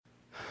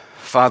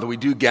Father, we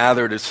do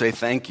gather to say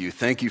thank you.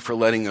 Thank you for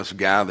letting us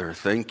gather.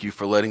 Thank you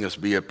for letting us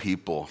be a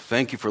people.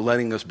 Thank you for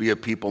letting us be a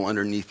people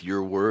underneath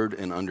your word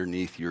and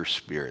underneath your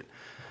spirit.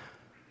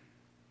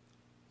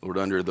 Lord,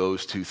 under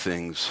those two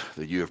things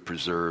that you have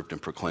preserved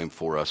and proclaimed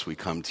for us, we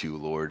come to you,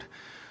 Lord,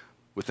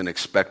 with an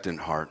expectant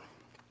heart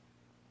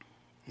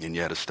and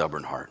yet a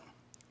stubborn heart.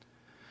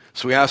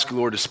 So we ask you,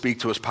 Lord, to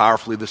speak to us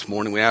powerfully this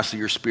morning. We ask that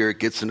your spirit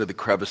gets into the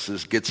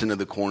crevices, gets into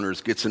the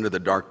corners, gets into the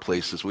dark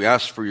places. We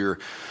ask for your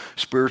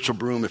spiritual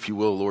broom, if you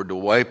will, Lord, to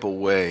wipe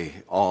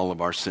away all of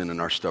our sin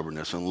and our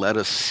stubbornness and let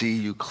us see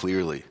you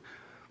clearly.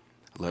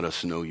 Let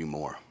us know you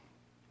more.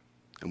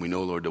 And we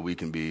know, Lord, that we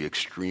can be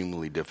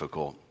extremely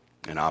difficult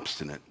and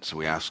obstinate. So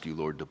we ask you,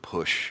 Lord, to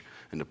push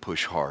and to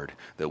push hard,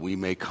 that we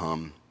may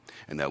come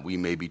and that we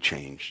may be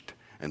changed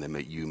and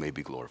that you may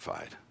be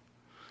glorified.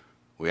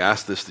 We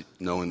ask this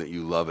knowing that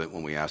you love it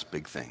when we ask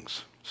big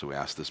things. So we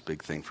ask this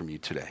big thing from you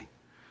today.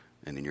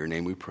 And in your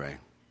name we pray.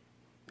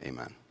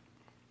 Amen.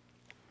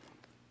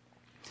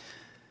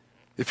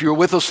 If you were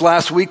with us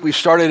last week, we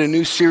started a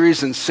new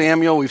series in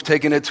Samuel. We've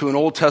taken it to an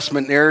Old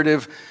Testament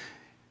narrative.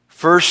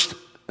 1st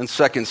and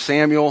 2nd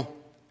Samuel,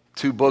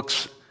 2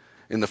 books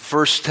in the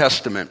First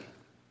Testament.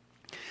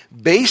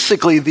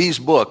 Basically, these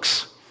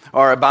books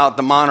are about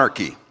the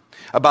monarchy,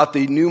 about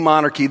the new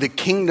monarchy, the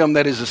kingdom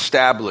that is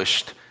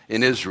established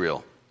in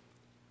Israel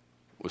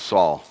with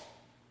Saul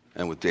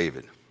and with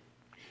David.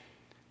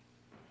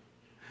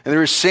 And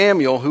there is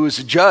Samuel, who is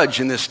a judge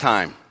in this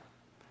time,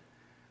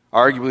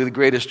 arguably the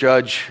greatest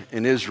judge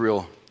in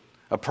Israel,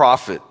 a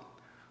prophet,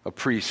 a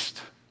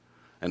priest,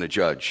 and a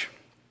judge.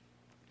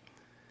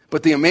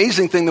 But the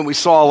amazing thing that we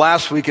saw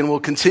last week and will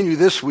continue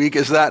this week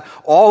is that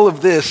all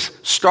of this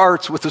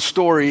starts with the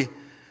story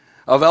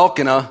of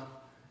Elkanah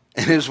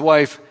and his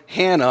wife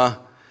Hannah,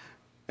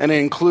 and it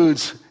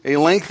includes a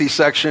lengthy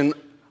section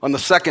on the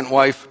second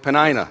wife,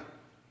 Peninnah.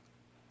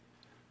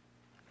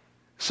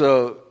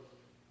 So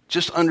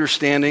just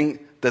understanding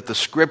that the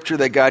scripture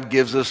that God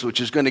gives us,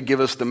 which is going to give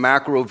us the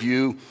macro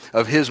view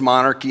of his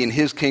monarchy and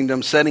his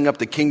kingdom, setting up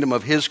the kingdom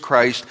of his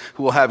Christ,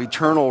 who will have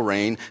eternal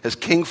reign as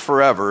king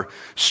forever,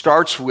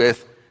 starts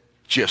with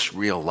just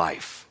real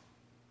life.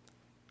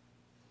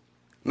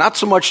 Not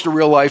so much the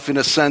real life in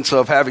a sense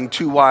of having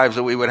 2 wives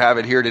that we would have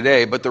it here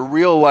today, but the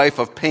real life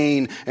of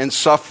pain and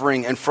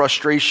suffering and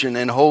frustration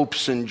and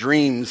hopes and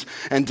dreams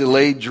and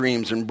delayed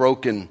dreams and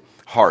broken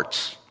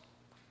hearts.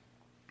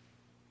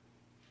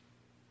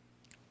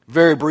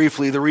 Very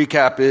briefly, the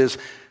recap is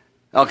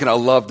Elkanah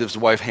loved his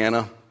wife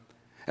Hannah.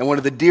 And one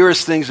of the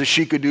dearest things that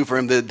she could do for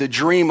him, the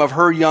dream of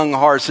her young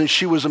heart since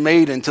she was a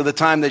maiden to the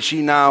time that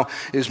she now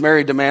is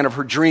married to the man of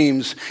her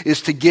dreams,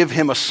 is to give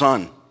him a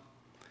son.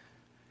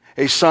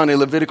 A son, a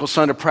Levitical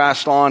son, to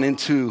pass on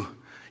into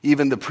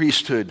even the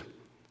priesthood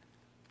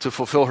to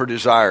fulfill her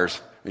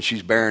desires. And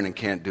she's barren and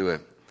can't do it.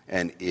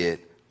 And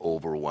it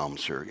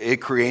overwhelms her.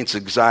 It creates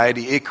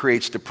anxiety. It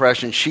creates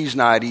depression. She's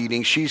not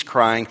eating. She's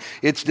crying.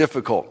 It's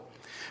difficult.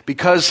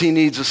 Because he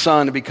needs a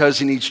son, and because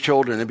he needs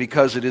children, and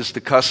because it is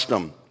the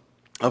custom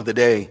of the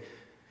day,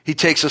 he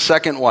takes a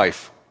second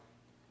wife.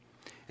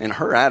 And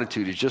her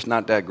attitude is just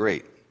not that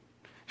great.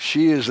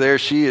 She is there,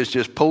 she is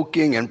just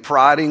poking and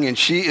prodding, and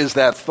she is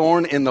that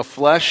thorn in the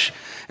flesh.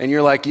 And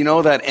you're like, you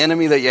know that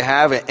enemy that you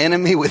have, an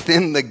enemy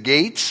within the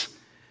gates?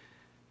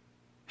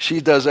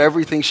 She does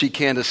everything she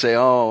can to say,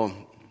 oh,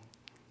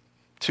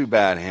 too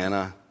bad,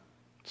 Hannah.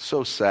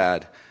 So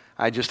sad.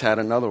 I just had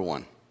another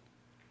one.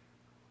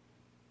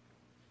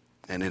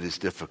 And it is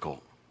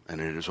difficult, and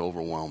it is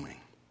overwhelming.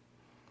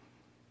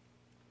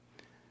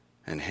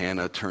 And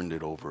Hannah turned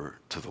it over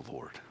to the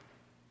Lord.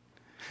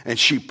 And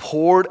she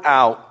poured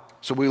out,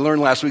 so we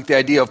learned last week the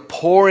idea of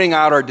pouring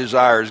out our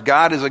desires.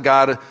 God is a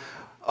God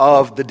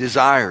of the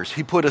desires.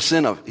 He put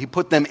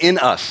them in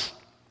us.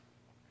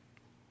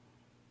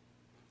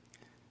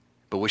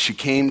 But when she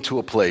came to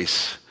a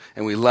place,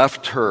 and we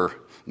left her,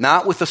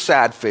 not with a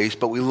sad face,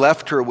 but we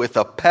left her with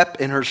a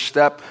pep in her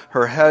step,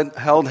 her head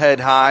held head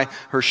high,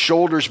 her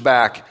shoulders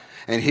back,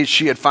 and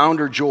she had found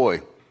her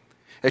joy.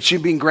 Had she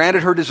been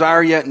granted her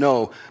desire yet?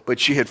 No, but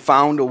she had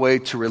found a way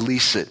to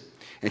release it.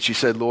 And she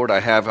said, Lord,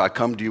 I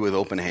come to you with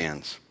open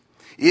hands.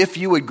 If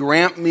you would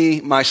grant me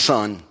my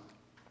son,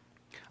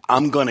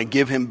 I'm going to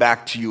give him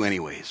back to you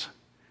anyways.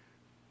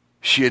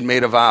 She had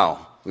made a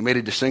vow. We made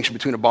a distinction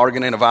between a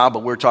bargain and a vow,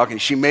 but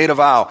she made a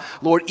vow.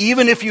 Lord,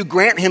 even if you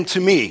grant him to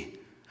me,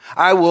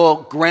 I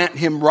will grant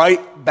him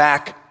right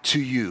back to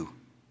you.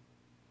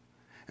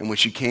 And when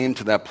she came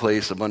to that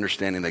place of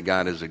understanding that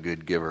God is a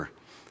good giver,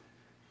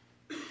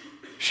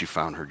 she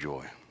found her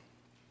joy.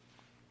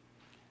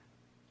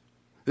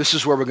 This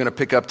is where we're going to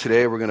pick up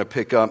today. We're going to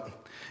pick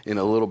up in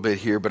a little bit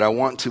here, but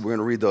we're going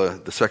to read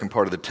the second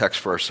part of the text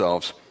for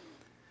ourselves.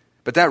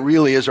 But that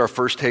really is our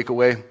first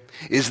takeaway,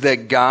 is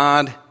that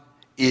God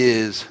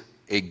is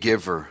a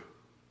giver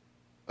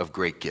of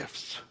great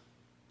gifts.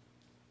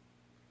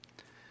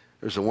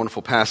 There's a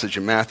wonderful passage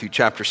in Matthew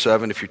chapter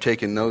 7. If you're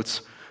taking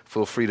notes,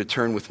 feel free to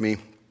turn with me.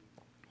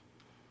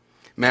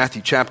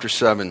 Matthew chapter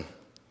 7,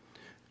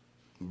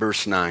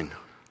 verse 9.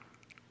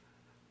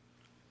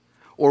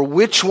 Or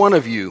which one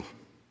of you,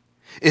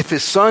 if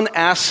his son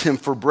asks him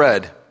for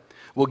bread,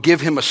 will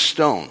give him a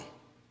stone?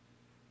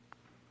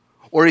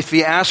 Or if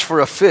he asks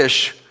for a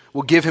fish,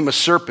 will give him a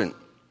serpent?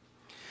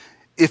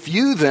 If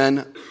you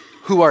then,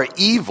 who are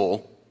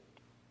evil,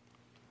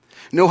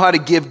 know how to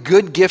give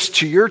good gifts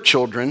to your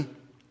children,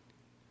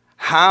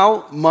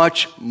 how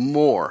much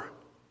more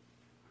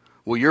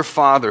will your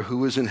Father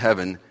who is in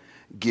heaven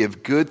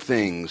give good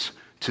things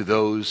to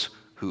those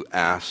who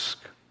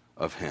ask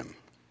of him?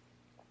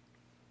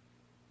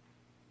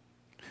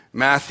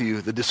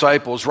 Matthew, the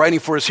disciple, is writing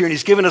for us here, and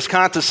he's given us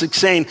context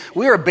saying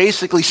we are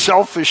basically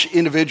selfish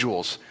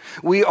individuals.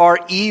 We are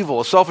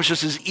evil.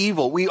 Selfishness is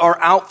evil. We are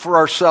out for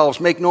ourselves.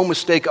 Make no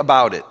mistake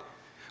about it.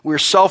 We're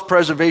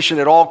self-preservation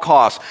at all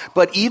costs.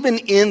 But even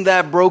in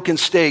that broken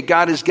state,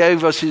 God has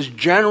gave us his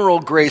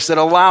general grace that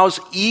allows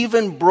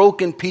even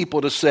broken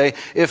people to say,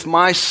 if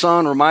my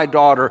son or my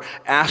daughter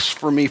asks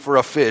for me for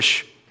a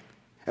fish,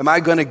 am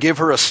I going to give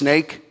her a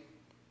snake?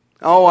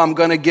 Oh, I'm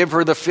going to give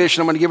her the fish,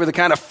 and I'm going to give her the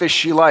kind of fish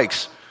she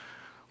likes.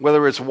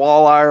 Whether it's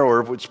walleye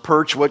or if it's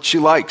perch, what she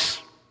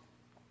likes.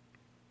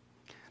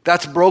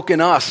 That's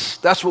broken us.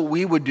 That's what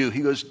we would do.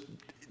 He goes,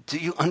 do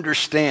you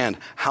understand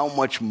how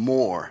much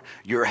more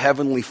your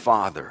heavenly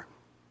Father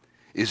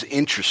is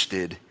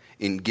interested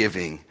in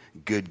giving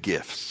good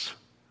gifts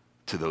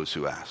to those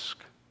who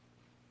ask?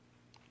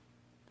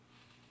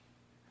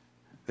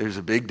 There's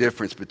a big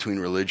difference between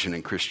religion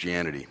and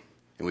Christianity.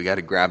 And we got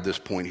to grab this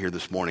point here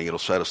this morning. It'll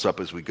set us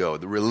up as we go.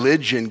 The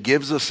religion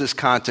gives us this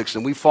context,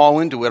 and we fall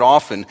into it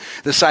often,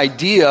 this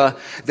idea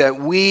that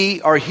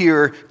we are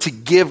here to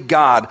give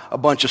God a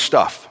bunch of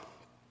stuff.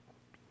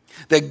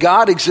 That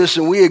God exists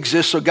and we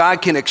exist so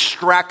God can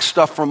extract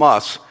stuff from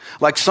us,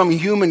 like some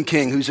human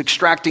king who's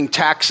extracting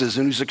taxes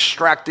and who's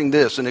extracting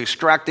this and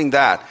extracting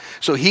that,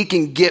 so he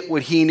can get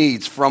what he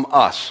needs from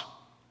us.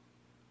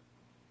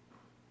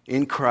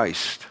 In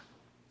Christ,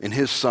 in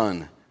his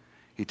Son,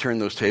 he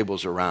turned those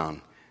tables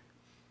around.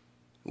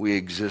 We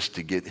exist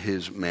to get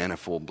his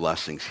manifold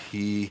blessings.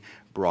 He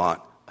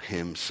brought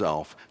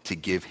himself to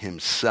give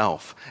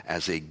himself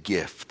as a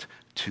gift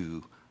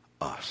to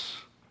us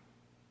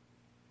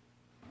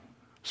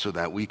so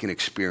that we can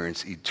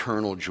experience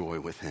eternal joy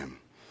with him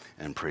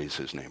and praise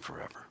his name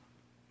forever.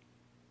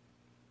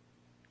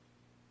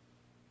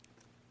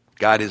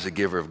 God is a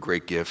giver of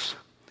great gifts.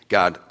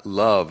 God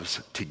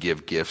loves to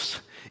give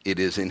gifts. It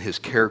is in his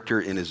character,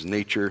 in his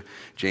nature.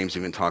 James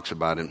even talks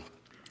about it,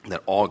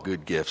 that all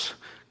good gifts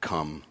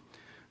come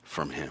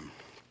from him.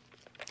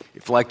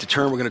 If you'd like to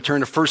turn, we're going to turn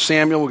to 1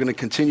 Samuel. We're going to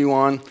continue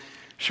on. It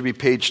should be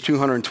page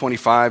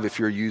 225 if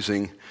you're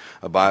using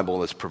a Bible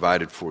that's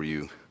provided for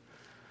you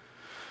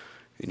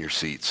in your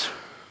seats.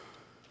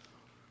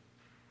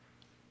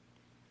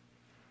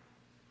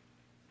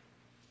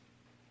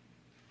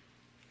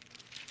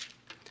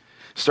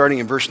 Starting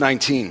in verse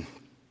 19.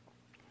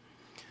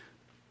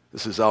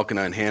 This is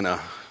Elkanah and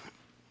Hannah.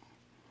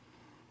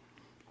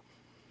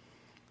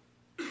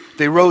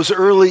 They rose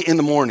early in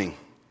the morning,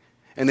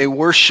 and they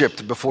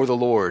worshiped before the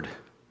Lord.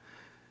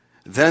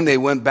 Then they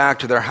went back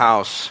to their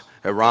house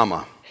at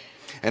Ramah.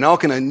 And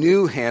Elkanah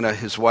knew Hannah,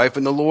 his wife,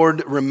 and the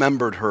Lord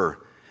remembered her.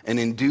 And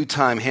in due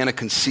time, Hannah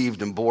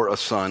conceived and bore a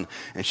son,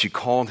 and she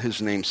called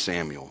his name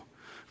Samuel,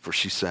 for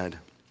she said,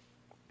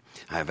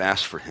 I have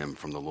asked for him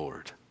from the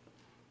Lord.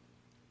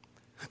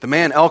 The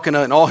man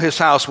Elkanah and all his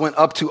house went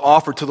up to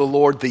offer to the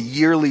Lord the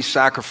yearly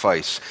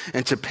sacrifice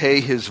and to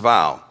pay his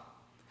vow.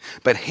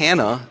 But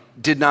Hannah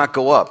did not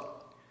go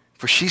up,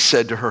 for she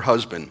said to her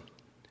husband,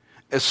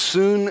 as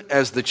soon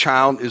as the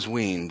child is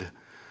weaned,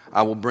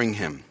 I will bring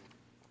him,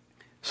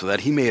 so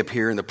that he may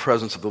appear in the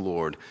presence of the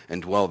Lord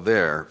and dwell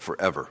there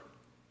forever.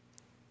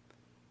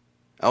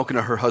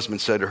 Elkanah, her husband,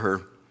 said to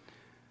her,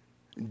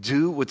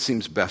 do what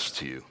seems best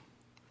to you.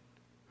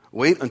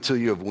 Wait until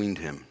you have weaned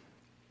him.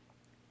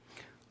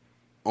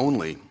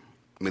 Only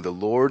may the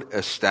Lord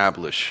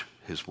establish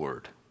his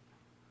word.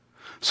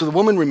 So the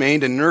woman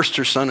remained and nursed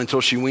her son until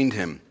she weaned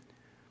him.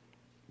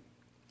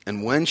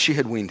 And when she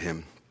had weaned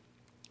him,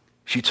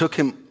 she took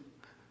him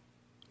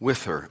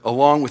with her,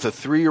 along with a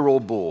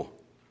 3-year-old bull,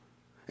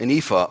 an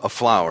ephah of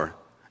flour,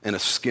 and a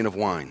skin of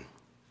wine.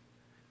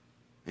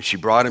 And she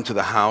brought him to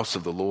the house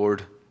of the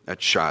Lord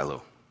at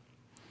Shiloh.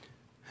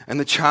 And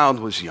the child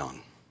was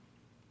young.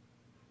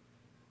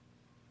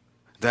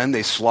 Then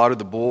they slaughtered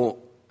the bull,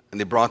 and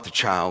they brought the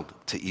child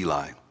to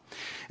Eli.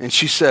 And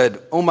she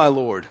said, O my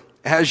Lord,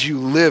 as you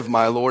live,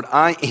 my Lord,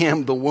 I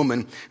am the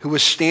woman who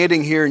was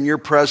standing here in your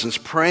presence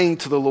praying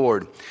to the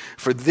Lord.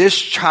 For this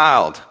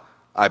child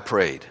I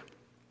prayed.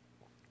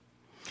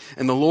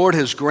 And the Lord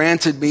has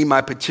granted me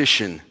my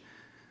petition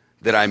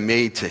that I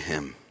made to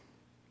him.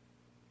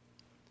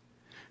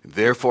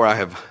 Therefore I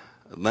have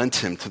lent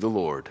him to the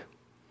Lord.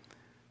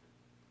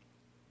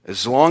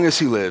 As long as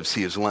he lives,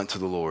 he is lent to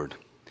the Lord.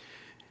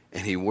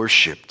 And he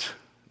worshiped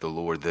the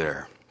Lord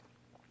there.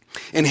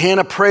 And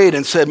Hannah prayed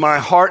and said, my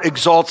heart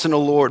exalts in the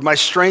Lord. My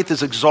strength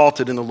is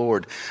exalted in the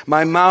Lord.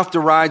 My mouth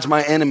derides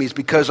my enemies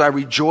because I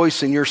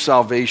rejoice in your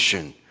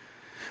salvation.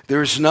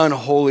 There is none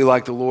holy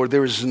like the Lord.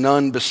 There is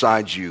none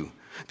besides you.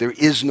 There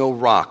is no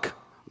rock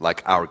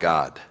like our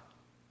God.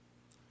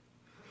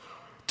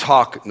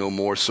 Talk no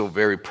more so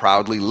very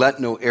proudly. Let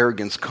no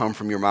arrogance come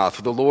from your mouth.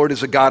 For the Lord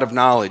is a God of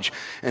knowledge,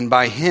 and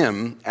by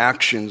him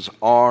actions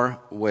are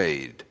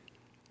weighed.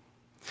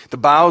 The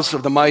bows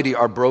of the mighty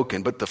are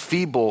broken, but the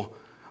feeble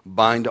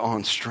bind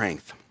on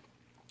strength.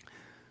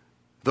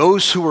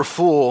 Those who were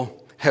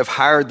full have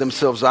hired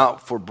themselves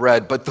out for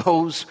bread, but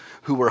those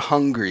who were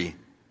hungry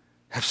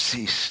have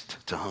ceased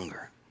to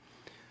hunger.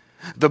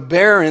 The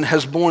barren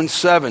has borne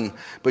 7,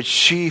 but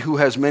she who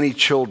has many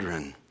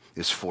children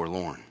is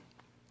forlorn.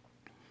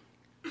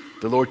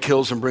 The Lord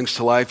kills and brings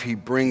to life. He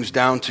brings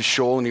down to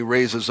Sheol and he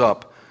raises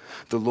up.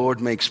 The Lord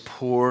makes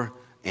poor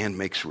and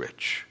makes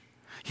rich.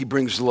 He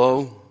brings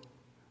low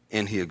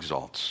and he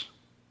exalts.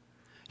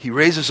 He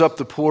raises up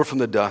the poor from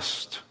the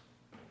dust.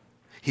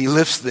 He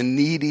lifts the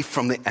needy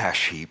from the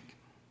ash heap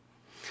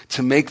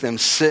to make them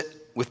sit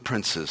with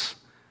princes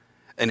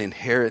and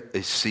inherit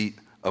a seat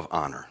of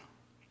honor.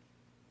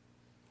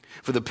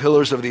 For the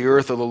pillars of the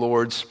earth are the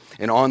Lord's,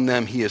 and on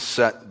them he has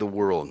set the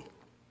world.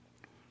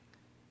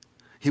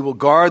 He will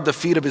guard the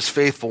feet of his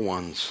faithful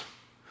ones,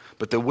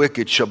 but the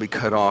wicked shall be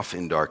cut off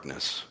in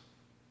darkness.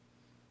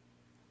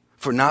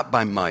 For not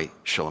by might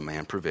shall a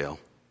man prevail.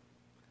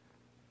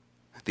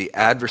 The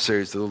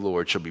adversaries of the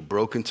Lord shall be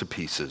broken to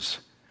pieces,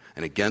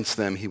 and against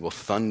them he will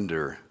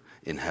thunder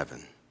in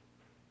heaven.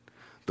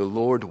 The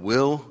Lord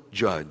will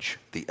judge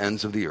the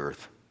ends of the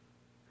earth.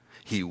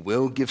 He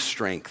will give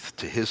strength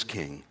to his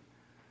king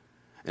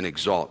and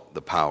exalt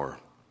the power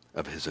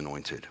of his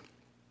anointed.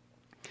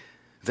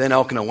 Then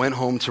Elkanah went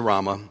home to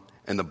Ramah,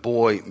 and the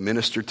boy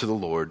ministered to the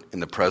Lord in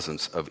the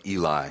presence of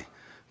Eli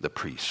the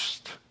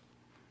priest.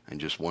 And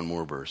just one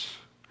more verse.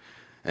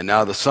 And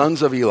now the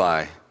sons of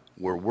Eli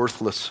were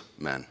worthless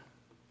men.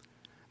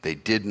 They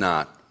did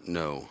not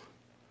know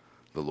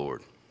the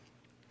Lord.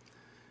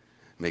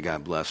 May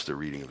God bless the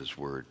reading of his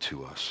word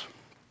to us.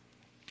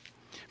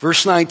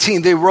 Verse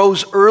 19, they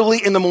rose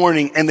early in the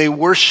morning and they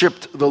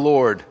worshiped the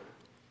Lord.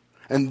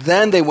 And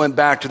then they went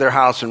back to their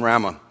house in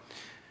Ramah.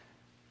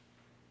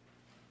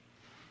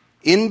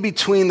 In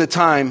between the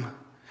time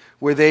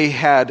where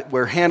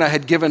Hannah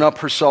had given up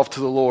herself to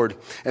the Lord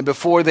and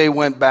before they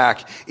went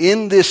back,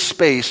 in this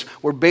space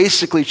where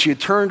basically she had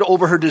turned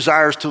over her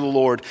desires to the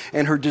Lord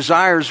and her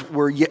desires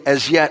were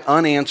as yet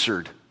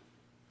unanswered,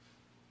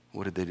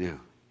 what did they do?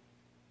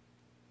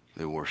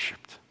 They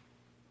worshiped.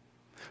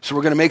 So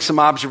we're going to make some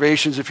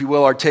observations, if you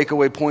will, our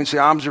takeaway points. The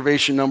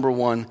observation number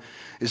 1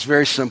 is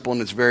very simple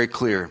and it's very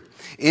clear.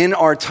 In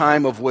our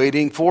time of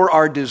waiting for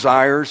our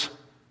desires,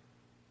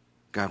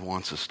 God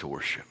wants us to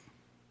worship.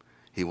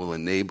 He will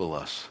enable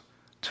us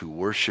to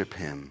worship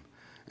him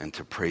and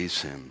to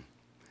praise him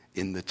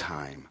in the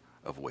time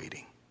of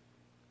waiting.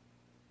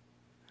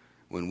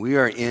 When we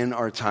are in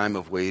our time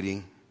of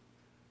waiting,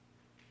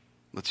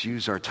 let's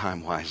use our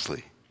time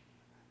wisely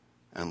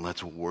and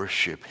let's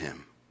worship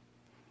him.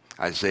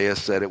 Isaiah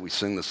said it. We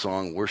sing the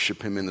song,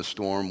 worship him in the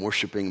storm,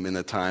 worshiping him in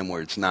the time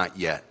where it's not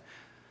yet,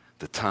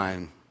 the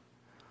time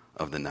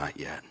of the not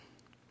yet.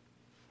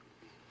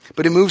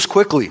 But it moves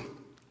quickly.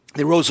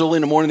 They rose early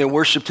in the morning, they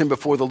worshiped him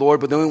before the Lord,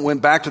 but then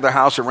went back to their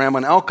house at Ramah.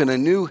 And Elkanah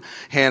knew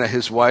Hannah,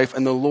 his wife,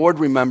 and the Lord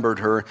remembered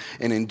her.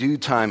 And in due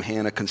time,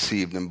 Hannah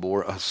conceived and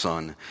bore a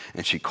son.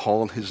 And she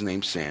called his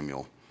name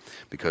Samuel,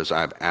 because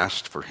I have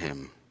asked for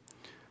him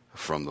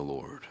from the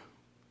Lord.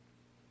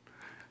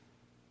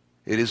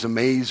 It is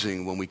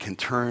amazing when we can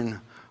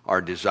turn our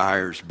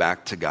desires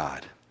back to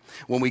God.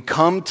 When we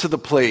come to the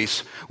place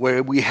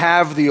where we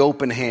have the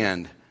open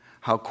hand,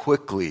 how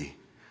quickly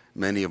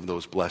many of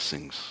those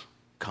blessings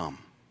come.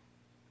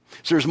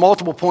 So there's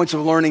multiple points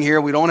of learning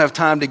here. We don't have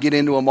time to get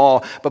into them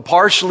all. But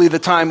partially the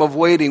time of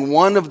waiting,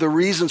 one of the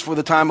reasons for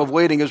the time of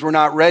waiting is we're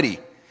not ready.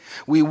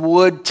 We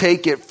would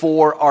take it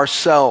for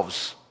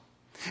ourselves.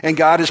 And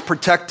God is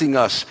protecting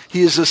us.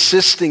 He is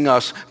assisting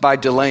us by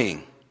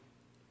delaying.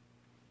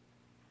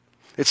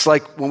 It's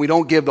like when we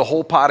don't give the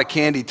whole pot of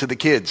candy to the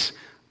kids.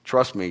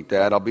 Trust me,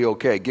 Dad, I'll be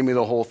okay. Give me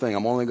the whole thing.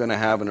 I'm only going to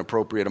have an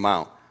appropriate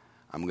amount.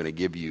 I'm going to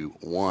give you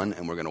one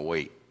and we're going to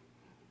wait.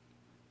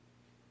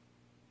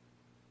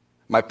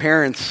 My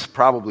parents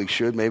probably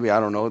should, maybe,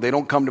 I don't know. They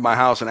don't come to my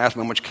house and ask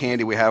me how much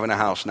candy we have in the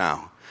house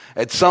now.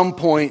 At some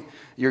point,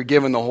 you're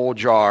given the whole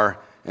jar,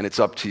 and it's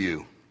up to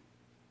you.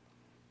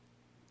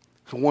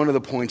 So one of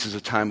the points is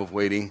a time of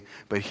waiting,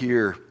 but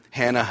here,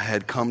 Hannah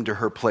had come to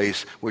her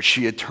place where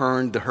she had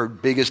turned her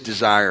biggest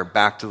desire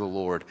back to the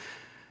Lord,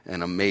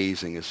 and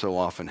amazing, as so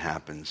often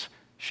happens,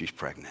 she's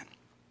pregnant,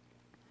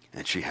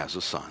 and she has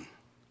a son,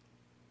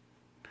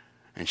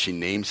 and she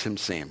names him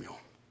Samuel.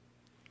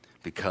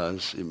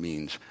 Because it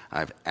means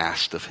I've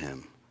asked of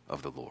him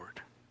of the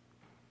Lord.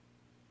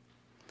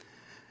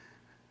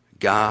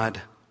 God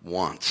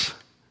wants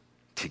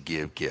to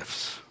give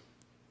gifts.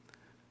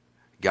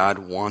 God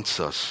wants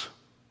us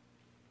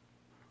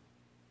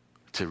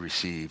to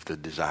receive the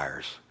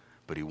desires,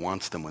 but he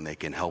wants them when they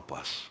can help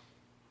us.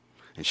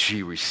 And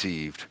she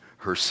received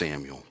her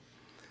Samuel,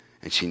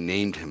 and she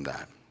named him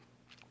that,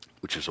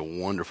 which is a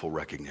wonderful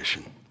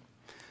recognition.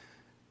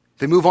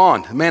 They move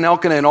on. The man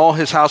Elkanah and all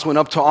his house went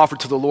up to offer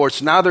to the Lord.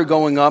 So now they're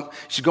going up.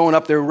 She's going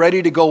up. They're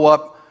ready to go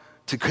up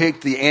to take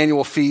the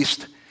annual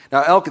feast.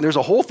 Now, Elkanah, there's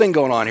a whole thing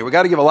going on here. We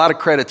got to give a lot of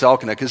credit to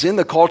Elkanah, because in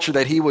the culture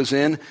that he was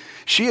in,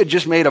 she had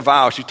just made a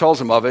vow. She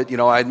tells him of it.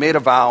 I had made a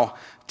vow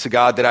to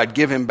God that I'd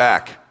give him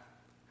back.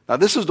 Now,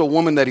 this is the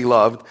woman that he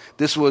loved.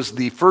 This was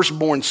the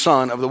firstborn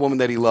son of the woman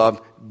that he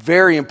loved.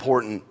 Very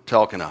important to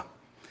Elkanah.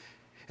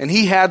 And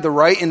he had the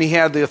right and he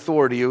had the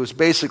authority. It was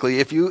basically,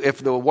 if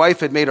the wife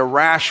had made a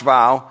rash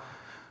vow,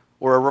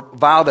 or a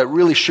vow that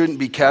really shouldn't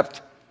be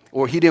kept,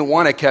 or he didn't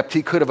want it kept,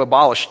 he could have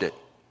abolished it.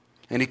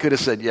 And he could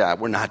have said, yeah,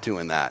 we're not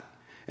doing that.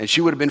 And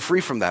she would have been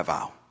free from that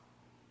vow.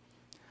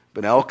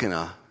 But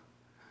Elkanah,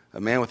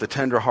 a man with a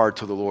tender heart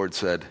to the Lord,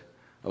 said,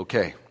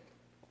 okay,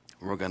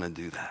 we're going to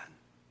do that.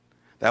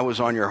 That was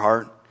on your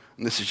heart.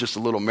 And this is just a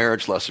little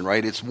marriage lesson,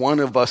 right? It's one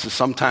of us is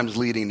sometimes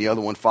leading, the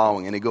other one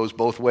following, and it goes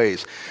both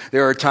ways.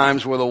 There are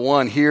times where the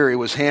one here, it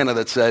was Hannah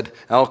that said,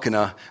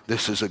 Elkanah,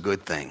 this is a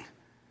good thing.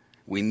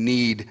 We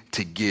need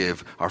to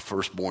give our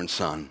firstborn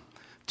son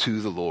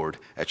to the Lord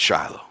at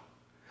Shiloh.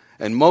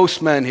 And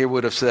most men here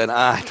would have said,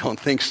 I don't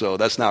think so.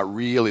 That's not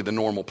really the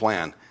normal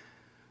plan.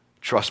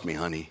 Trust me,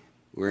 honey.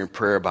 We're in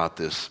prayer about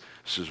this.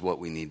 This is what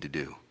we need to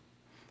do.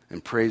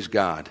 And praise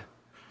God.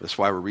 That's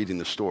why we're reading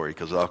the story,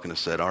 because Elkanah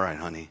said, all right,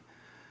 honey,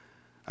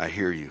 I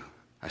hear you.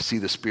 I see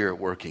the Spirit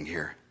working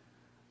here.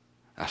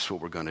 That's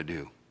what we're going to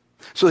do.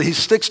 So he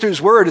sticks to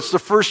his word. It's the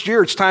first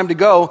year. It's time to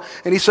go.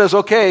 And he says,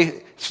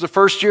 okay, it's the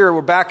first year.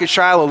 We're back at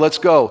Shiloh. Let's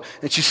go.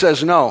 And she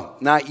says, no,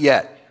 not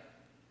yet.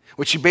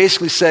 What she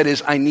basically said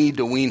is, I need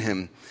to wean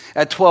him.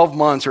 At 12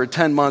 months or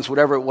 10 months,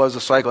 whatever it was,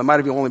 the cycle, it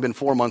might have only been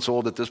 4 months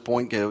old at this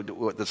point,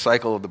 the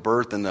cycle of the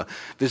birth and the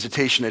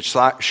visitation at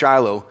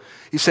Shiloh.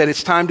 He said,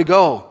 it's time to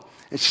go.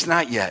 It's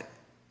not yet.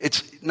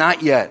 It's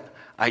not yet.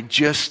 I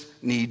just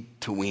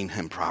need to wean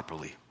him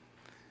properly.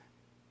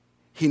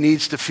 He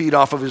needs to feed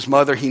off of his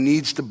mother. He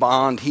needs to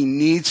bond. He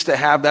needs to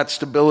have that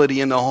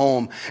stability in the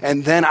home.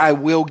 And then I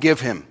will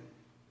give him.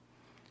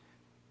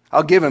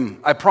 I'll give him.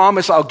 I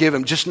promise I'll give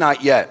him, just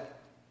not yet.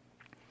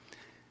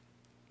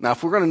 Now,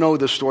 if we're going to know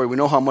this story, we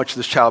know how much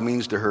this child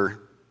means to her.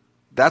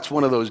 That's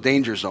one of those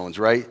danger zones,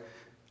 right?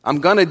 I'm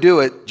going to do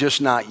it,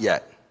 just not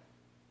yet.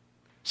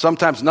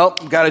 Sometimes,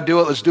 nope, we've got to do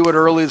it. Let's do it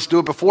early. Let's do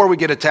it before we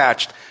get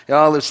attached.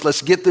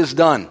 Let's get this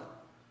done.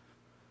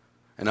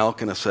 And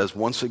Elkanah says,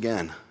 once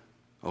again,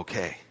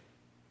 okay.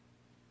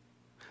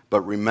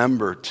 But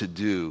remember to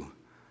do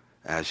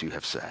as you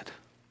have said.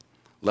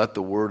 Let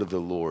the word of the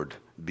Lord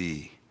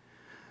be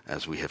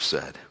as we have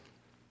said.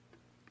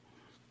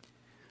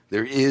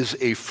 There is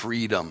a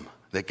freedom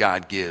that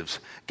God gives.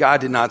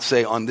 God did not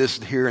say on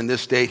this here and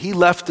this date. He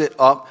left it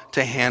up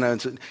to Hannah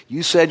and said,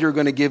 you said you're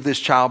going to give this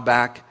child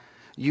back.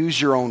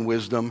 Use your own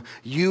wisdom.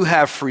 You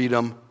have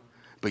freedom,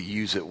 but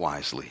use it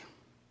wisely.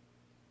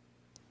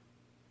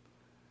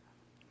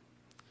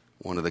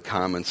 One of the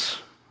comments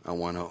I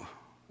want to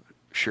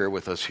share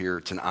with us here,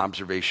 it's an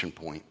observation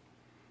point.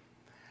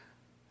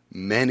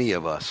 Many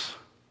of us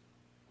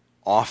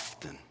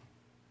often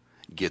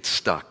get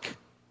stuck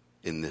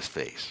in this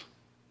phase.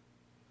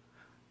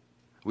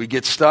 We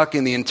get stuck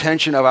in the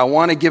intention of, I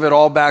want to give it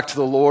all back to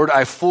the Lord.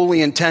 I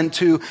fully intend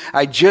to.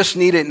 I just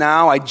need it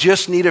now. I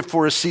just need it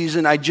for a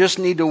season. I just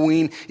need to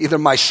wean either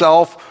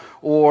myself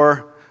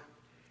or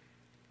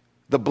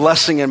the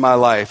blessing in my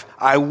life.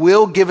 I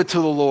will give it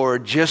to the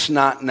Lord, just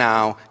not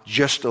now,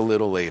 just a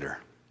little later.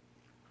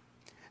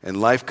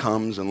 And life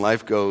comes and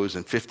life goes,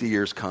 and 50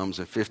 years comes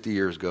and 50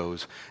 years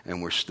goes,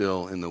 and we're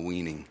still in the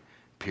weaning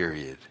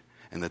period.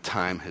 And the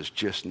time has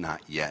just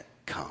not yet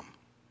come.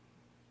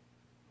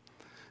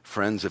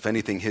 Friends, if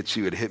anything hits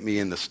you, it hit me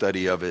in the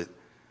study of it.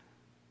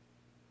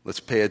 Let's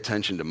pay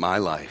attention to my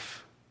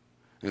life.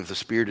 And if the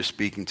Spirit is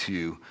speaking to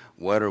you,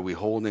 what are we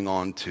holding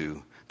on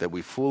to that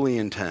we fully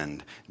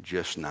intend,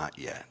 just not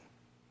yet?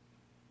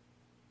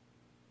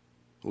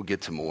 We'll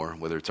get to more,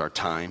 whether it's our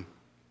time,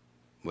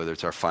 whether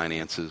it's our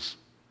finances,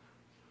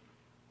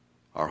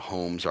 our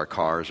homes, our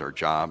cars, our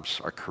jobs,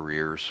 our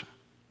careers,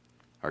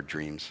 our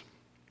dreams.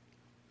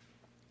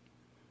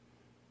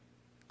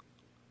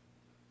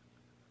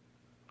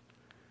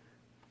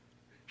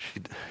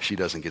 She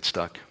doesn't get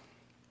stuck.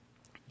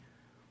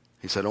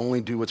 He said, only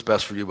do what's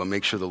best for you, but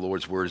make sure the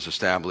Lord's word is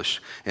established.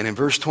 And in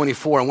verse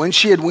 24, and when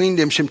she had weaned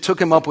him, she took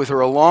him up with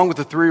her along with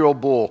the 3-year-old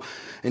bull,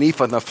 an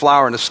ephah, and a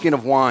flour, and a skin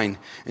of wine,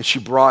 and she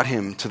brought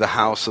him to the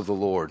house of the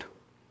Lord.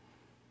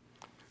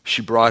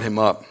 She brought him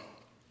up.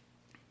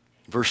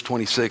 Verse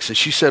 26, and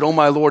she said, O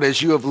my Lord,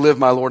 as you have lived,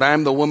 my Lord, I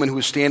am the woman who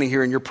is standing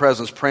here in your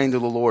presence praying to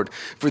the Lord.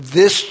 For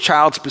this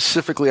child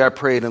specifically I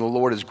prayed, and the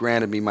Lord has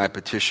granted me my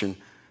petition.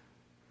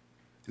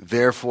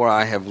 Therefore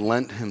I have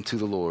lent him to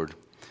the Lord.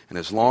 And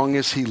as long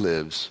as he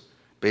lives,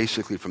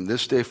 basically from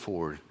this day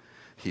forward,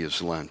 he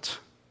is lent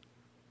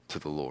to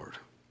the Lord.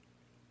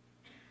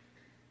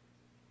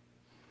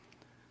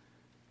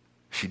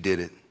 She did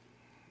it.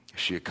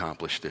 She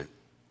accomplished it.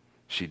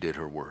 She did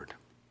her word.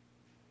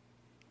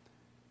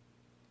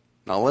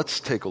 Now let's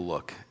take a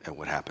look at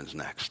what happens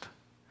next.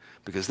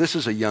 Because this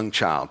is a young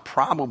child,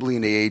 probably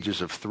in the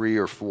ages of 3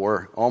 or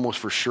 4, almost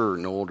for sure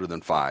no older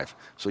than 5.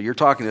 So you're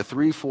talking a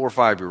 3, 4,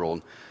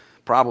 5-year-old,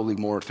 probably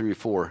more 3 or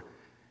 4,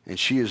 and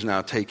she is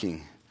now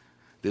taking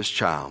this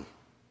child,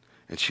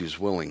 and she is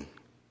willing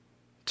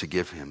to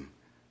give him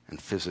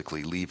and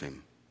physically leave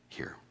him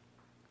here.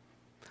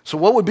 So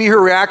what would be her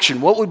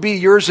reaction? What would be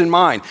yours and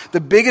mine?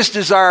 The biggest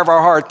desire of our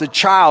heart, the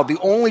child, the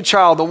only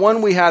child, the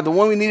one we had, the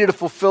one we needed to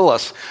fulfill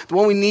us, the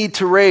one we need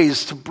to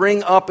raise, to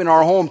bring up in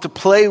our home, to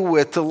play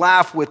with, to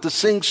laugh with, to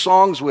sing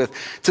songs with,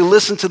 to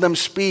listen to them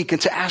speak and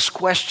to ask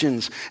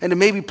questions and to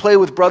maybe play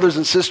with brothers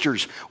and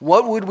sisters.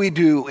 What would we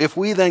do if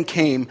we then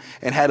came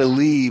and had to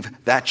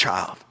leave that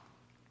child?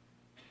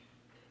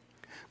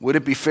 Would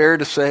it be fair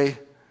to say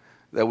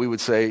that we would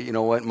say, you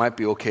know what, it might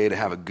be okay to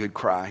have a good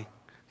cry?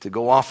 To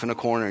go off in a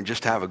corner and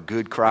just have a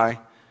good cry,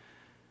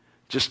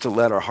 just to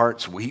let our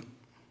hearts weep?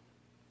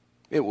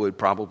 It would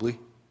probably.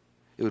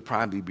 It would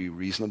probably be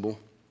reasonable.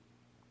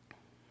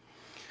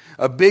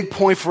 A big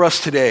point for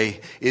us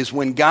today is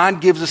when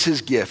God gives us his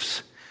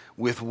gifts,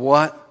 with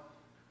what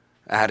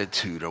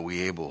attitude are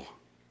we able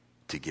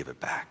to give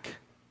it back?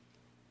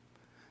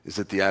 Is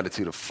it the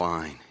attitude of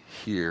fine,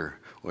 here,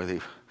 or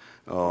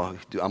I'm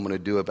going to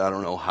do it, but I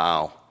don't know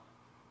how?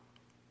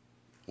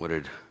 What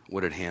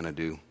did Hannah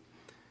do?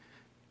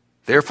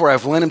 Therefore,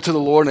 I've lent him to the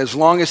Lord, and as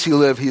long as he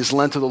lived, he is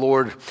lent to the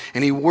Lord.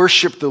 And he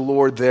worshiped the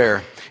Lord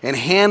there. And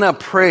Hannah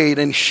prayed,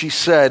 and she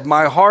said,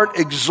 my heart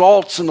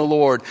exalts in the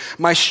Lord.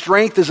 My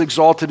strength is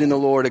exalted in the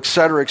Lord,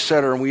 etc.,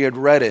 etc. And we had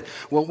read it.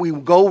 What we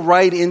go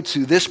right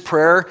into, this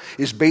prayer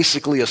is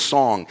basically a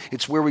song.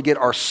 It's where we get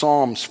our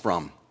psalms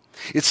from.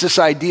 It's this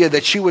idea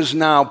that she was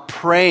now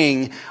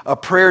praying a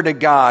prayer to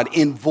God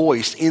in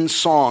voice, in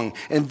song,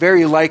 and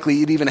very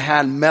likely it even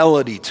had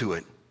melody to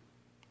it.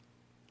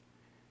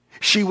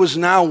 She was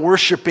now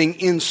worshiping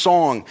in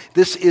song.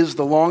 This is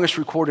the longest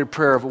recorded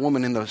prayer of a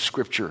woman in the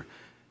scripture.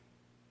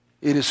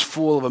 It is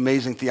full of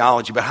amazing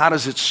theology. But how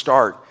does it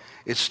start?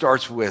 It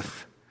starts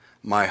with,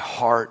 my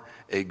heart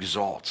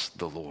exalts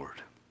the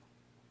Lord.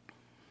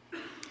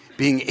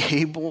 Being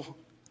able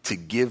to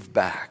give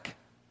back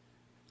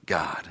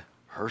God,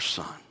 her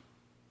son,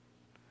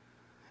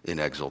 in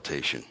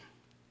exaltation.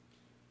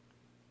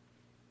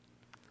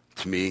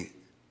 To me,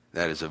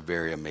 that is a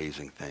very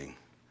amazing thing.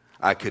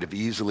 I could have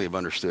easily have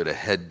understood a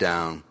head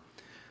down,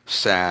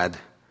 sad,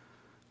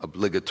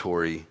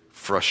 obligatory,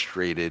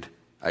 frustrated.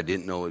 I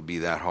didn't know it would be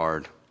that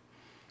hard.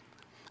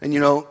 And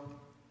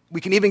we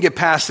can even get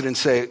past it and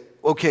say,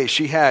 okay,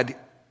 she had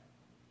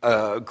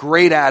a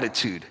great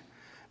attitude.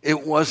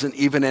 It wasn't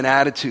even an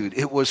attitude.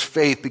 It was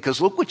faith,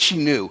 because look what she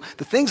knew.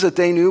 The things that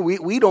they knew,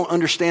 we don't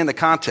understand the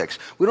context.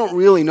 We don't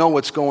really know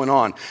what's going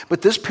on.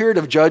 But this period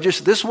of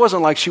Judges, this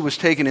wasn't like she was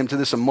taking him to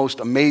this most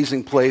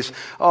amazing place.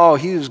 Oh,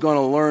 he was going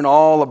to learn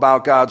all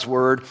about God's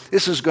word.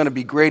 This is going to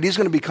be great. He's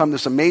going to become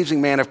this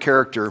amazing man of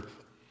character.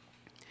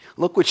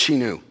 Look what she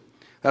knew.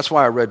 That's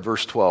why I read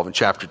verse 12 in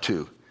chapter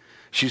 2.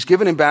 She's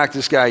giving him back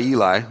this guy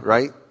Eli,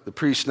 right? The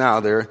priest now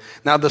there.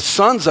 Now the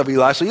sons of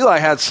Eli, so Eli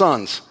had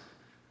sons.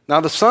 Now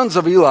the sons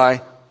of Eli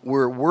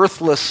were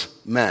worthless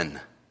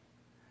men,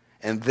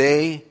 and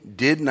they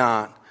did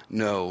not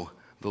know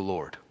the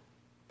Lord.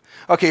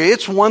 Okay,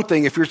 it's one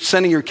thing if you're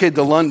sending your kid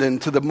to London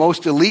to the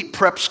most elite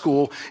prep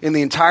school in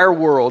the entire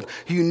world,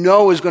 you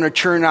know is going to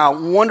churn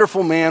out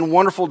wonderful man,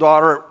 wonderful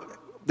daughter.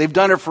 They've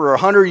done it for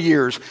 100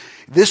 years.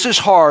 This is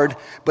hard,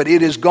 but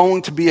it is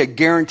going to be a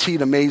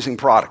guaranteed amazing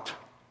product.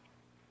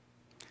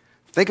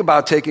 Think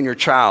about taking your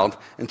child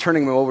and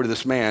turning him over to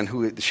this man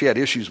who she had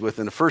issues with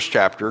in the first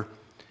chapter.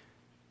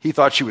 He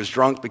thought she was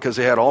drunk because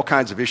they had all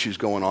kinds of issues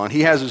going on.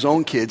 He has his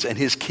own kids, and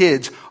his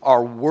kids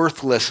are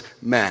worthless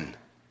men.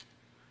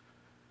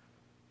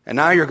 And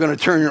now you're going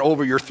to turn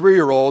over your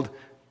 3-year-old.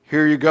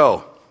 Here you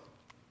go.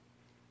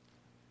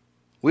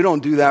 We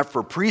don't do that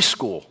for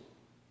preschool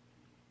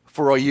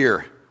for a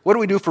year. What do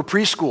we do for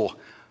preschool?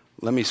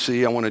 Let me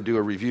see. I want to do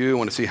a review. I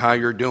want to see how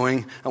you're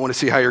doing. I want to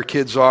see how your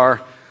kids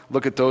are.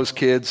 Look at those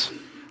kids.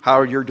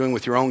 How you're doing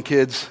with your own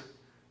kids.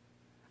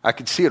 I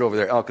could see it over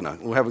there, Elkanah.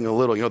 We're having a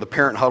little, the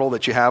parent huddle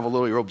that you have,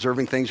 you're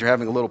observing things, you're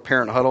having a little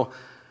parent huddle.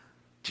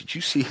 Did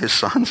you see his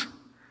sons?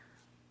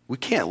 We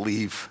can't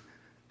leave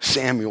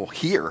Samuel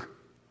here.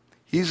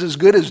 He's as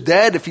good as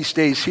dead if he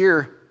stays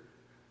here.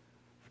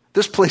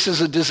 This place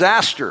is a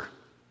disaster.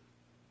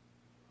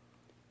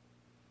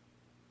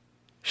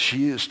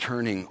 She is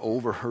turning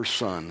over her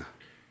son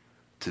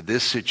to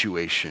this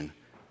situation,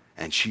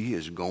 and she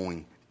is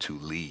going to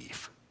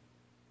leave.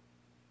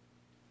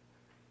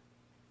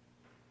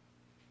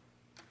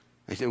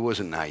 It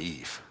wasn't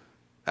naive.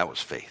 That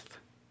was faith.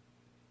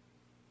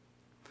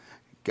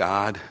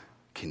 God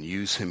can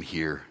use him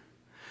here.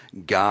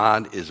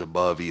 God is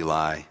above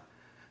Eli.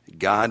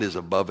 God is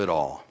above it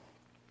all.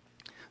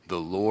 The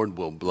Lord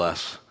will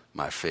bless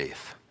my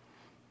faith.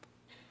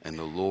 And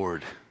the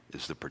Lord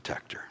is the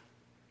protector.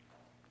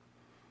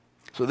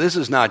 So this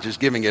is not just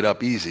giving it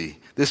up easy.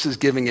 This is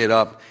giving it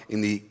up in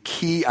the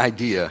key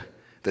idea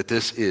that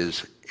this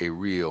is a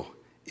real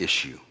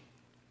issue.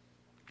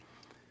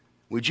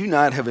 Would you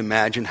not have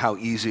imagined how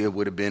easy it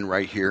would have been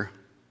right here?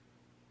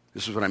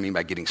 This is what I mean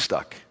by getting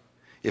stuck.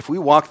 If we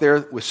walk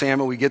there with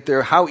Samuel, we get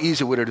there, how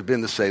easy would it have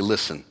been to say,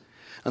 listen,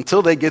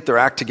 until they get their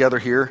act together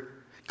here,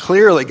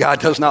 clearly God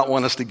does not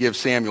want us to give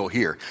Samuel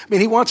here. I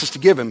mean, he wants us to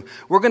give him.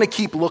 We're going to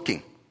keep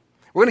looking.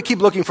 We're going to keep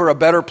looking for a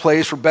better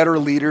place, for better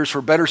leaders, for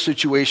better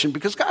situation,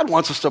 because God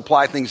wants us to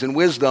apply things in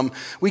wisdom.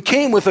 We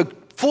came with a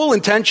full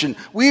intention.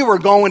 We were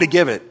going to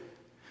give it.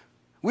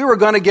 We were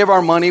going to give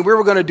our money. We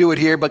were going to do it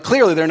here, but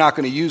clearly they're not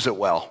going to use it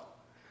well.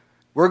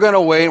 We're going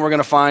to wait and we're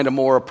going to find a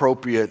more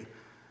appropriate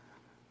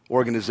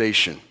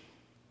organization.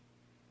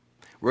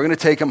 We're going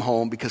to take him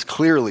home because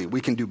clearly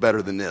we can do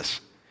better than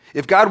this.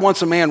 If God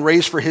wants a man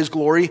raised for his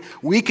glory,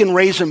 we can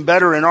raise him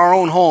better in our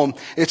own home.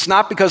 It's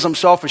not because I'm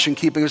selfish in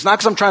keeping. It's not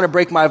because I'm trying to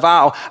break my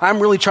vow. I'm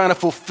really trying to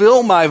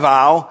fulfill my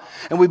vow,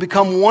 and we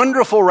become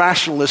wonderful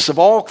rationalists of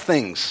all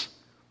things.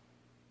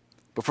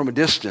 But from a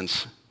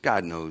distance,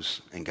 God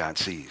knows and God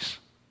sees.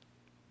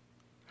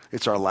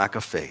 It's our lack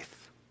of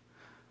faith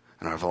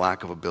and our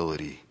lack of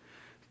ability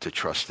to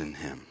trust in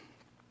him.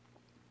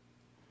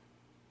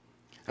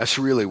 That's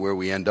really where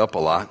we end up a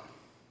lot.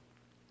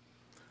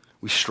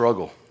 We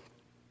struggle.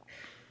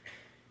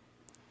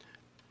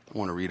 I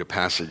want to read a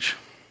passage.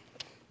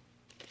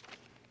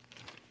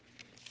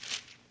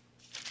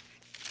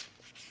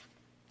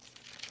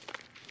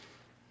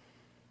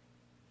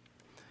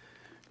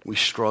 We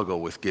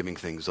struggle with giving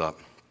things up.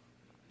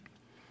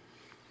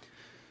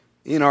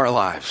 In our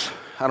lives,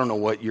 I don't know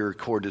what your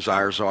core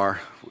desires are.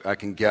 I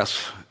can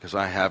guess because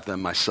I have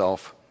them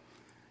myself.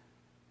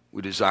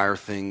 We desire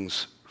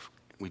things.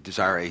 We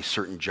desire a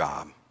certain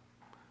job,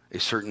 a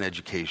certain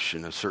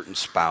education, a certain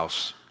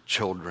spouse,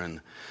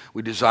 children.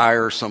 We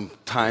desire some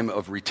time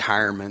of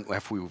retirement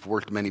after we've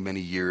worked many, many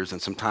years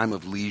and some time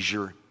of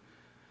leisure.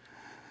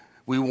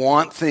 We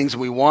want things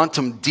and we want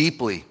them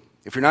deeply.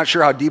 If you're not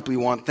sure how deeply you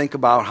want, think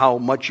about how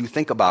much you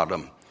think about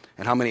them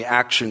and how many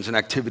actions and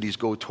activities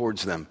go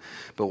towards them.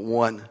 But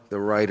what the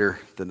writer,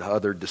 the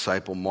other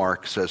disciple,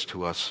 Mark, says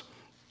to us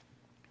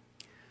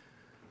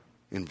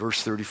in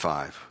verse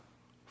 35,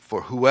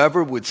 for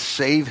whoever would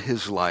save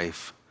his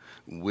life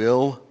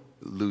will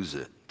lose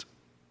it.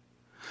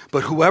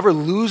 But whoever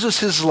loses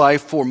his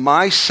life for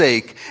my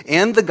sake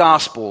and the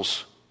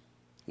gospel's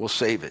will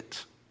save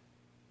it.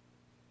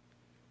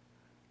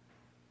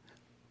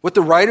 What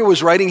the writer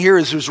was writing here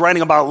is he was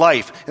writing about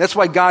life. And that's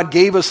why God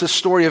gave us this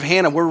story of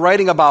Hannah. We're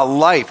writing about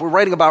life. We're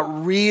writing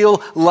about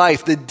real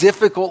life, the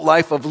difficult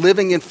life of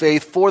living in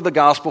faith for the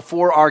gospel,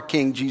 for our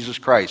King, Jesus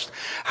Christ.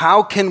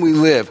 How can we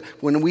live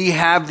when we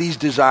have these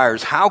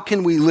desires? How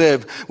can we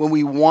live when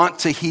we want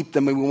to heap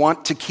them and we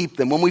want to keep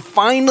them? When we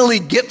finally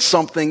get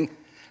something,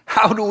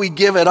 how do we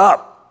give it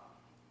up?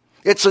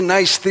 It's a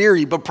nice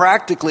theory, but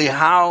practically,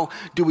 how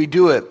do we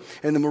do it?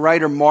 And the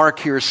writer Mark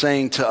here is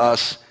saying to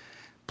us,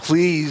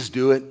 please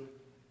do it.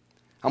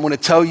 I'm going to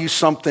tell you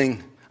something.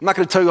 I'm not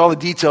going to tell you all the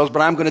details,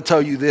 but I'm going to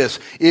tell you this.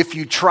 If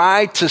you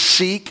try to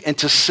seek and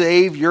to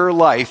save your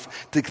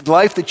life, the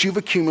life that you've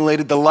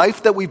accumulated, the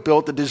life that we've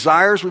built, the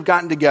desires we've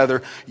gotten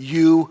together,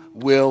 you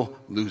will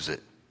lose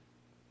it.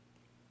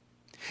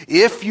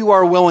 If you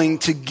are willing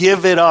to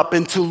give it up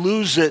and to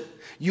lose it,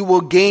 you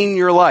will gain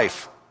your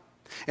life.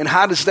 And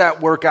how does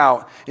that work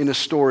out in the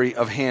story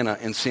of Hannah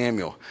and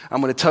Samuel?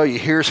 I'm going to tell you,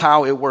 here's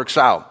how it works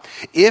out.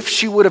 If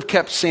she would have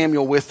kept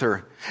Samuel with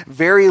her,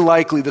 very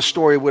likely the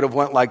story would have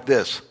went like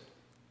this.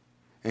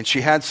 And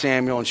she had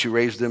Samuel and she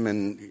raised him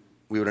and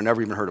we would have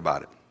never even heard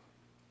about it.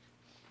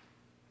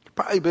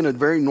 Probably been a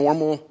very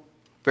normal,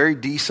 very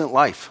decent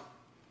life.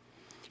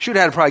 She would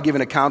have had to probably give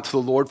an account to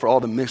the Lord for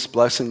all the missed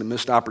blessing, the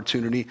missed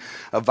opportunity,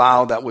 a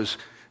vow that was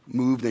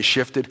moved and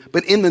shifted.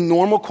 But in the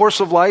normal course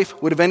of life,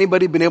 would have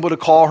anybody been able to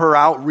call her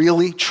out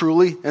really,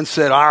 truly, and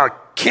said, I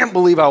can't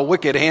believe how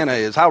wicked Hannah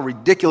is. How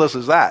ridiculous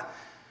is that?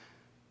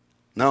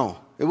 No.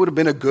 It would have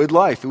been a good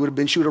life. It would have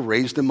been, she would have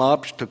raised him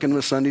up, took him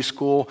to Sunday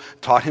school,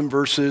 taught him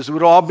verses. It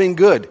would have all been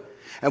good.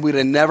 And we'd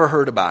have never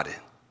heard about it.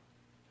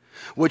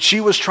 What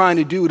she was trying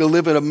to do to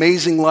live an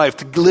amazing life,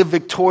 to live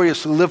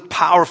victorious, to live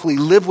powerfully,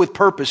 live with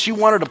purpose. She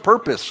wanted a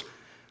purpose.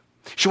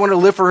 She wanted to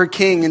live for her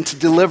king and to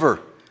deliver.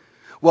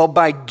 Well,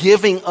 by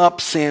giving up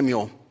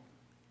Samuel,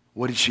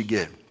 what did she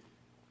get?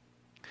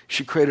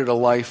 She created a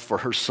life for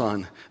her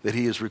son that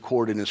he is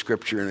recorded in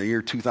Scripture. In the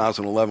year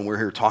 2011, we're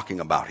here talking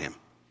about him.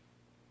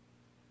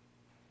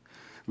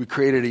 We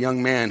created a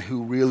young man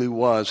who really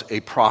was a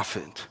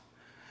prophet,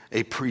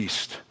 a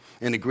priest,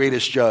 and the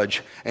greatest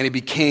judge. And he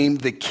became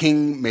the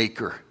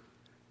kingmaker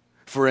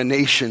for a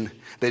nation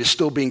that is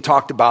still being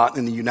talked about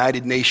in the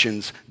United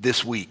Nations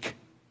this week.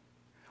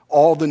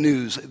 All the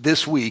news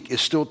this week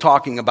is still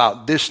talking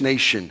about this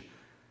nation.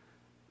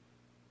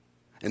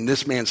 And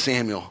this man,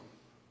 Samuel,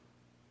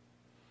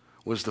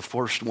 was the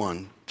first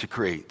one to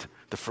create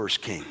the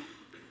first king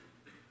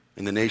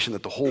in the nation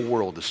that the whole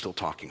world is still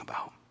talking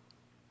about.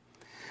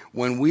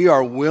 When we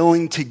are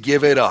willing to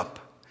give it up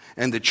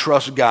and to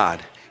trust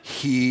God,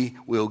 He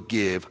will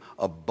give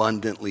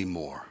abundantly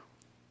more.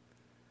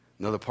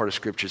 Another part of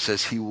Scripture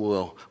says He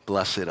will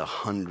bless it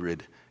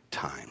 100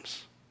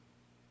 times.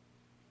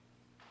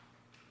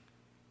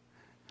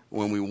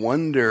 when we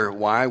wonder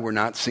why we're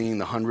not seeing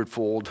the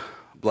 100-fold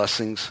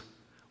blessings,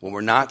 when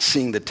we're not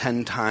seeing the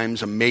 10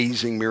 times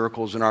amazing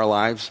miracles in our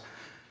lives,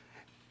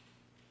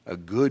 a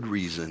good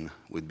reason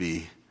would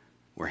be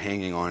we're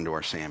hanging on to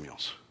our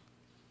Samuels.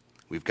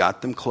 We've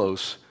got them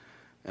close,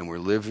 and we're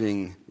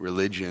living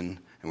religion,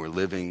 and we're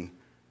living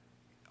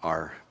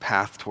our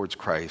path towards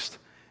Christ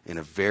in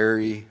a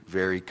very,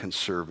 very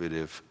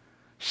conservative,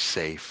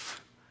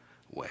 safe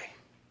way.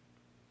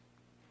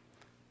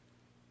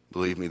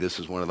 Believe me, this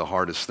is one of the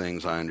hardest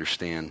things I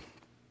understand.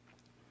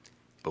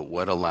 But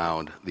what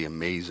allowed the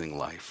amazing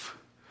life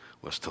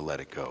was to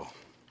let it go.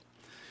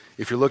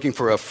 If you're looking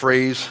for a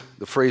phrase,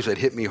 the phrase that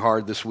hit me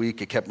hard this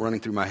week, it kept running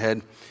through my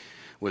head,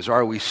 was,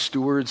 are we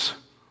stewards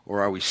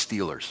or are we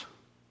stealers?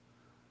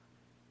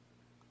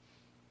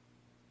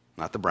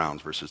 Not the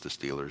Browns versus the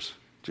Steelers,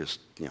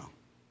 just,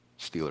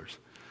 Steelers.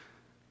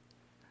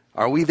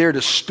 Are we there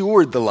to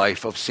steward the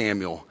life of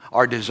Samuel,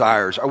 our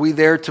desires? Are we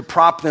there to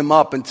prop them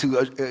up and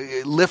to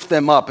lift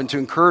them up and to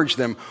encourage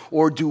them?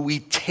 Or do we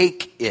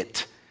take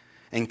it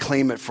and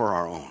claim it for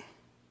our own?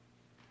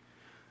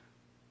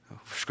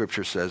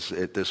 Scripture says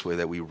it this way,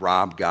 that we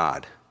rob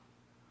God.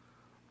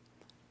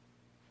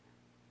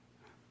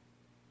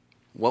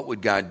 What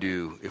would God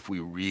do if we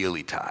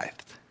really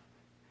tithed?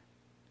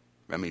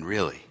 I mean,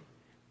 really,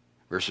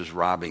 versus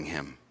robbing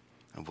him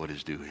of what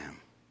is due him.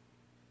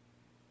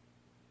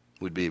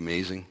 Would be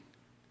amazing.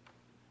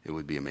 It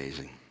would be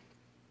amazing.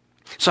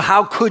 So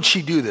how could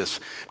she do this?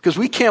 Because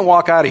we can't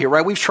walk out of here,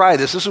 right? We've tried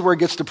this. This is where it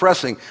gets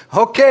depressing.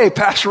 Okay,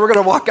 Pastor, we're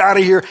going to walk out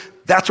of here.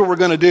 That's what we're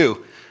going to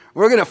do.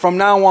 From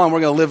now on,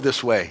 we're going to live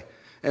this way.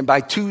 And by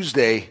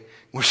Tuesday,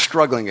 we're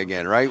struggling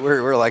again, right?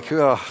 We're like,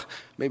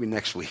 maybe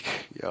next week.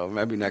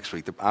 Maybe next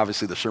week.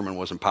 Obviously, the sermon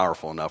wasn't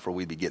powerful enough or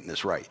we'd be getting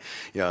this right.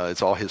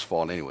 It's all his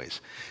fault anyways.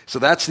 So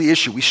that's the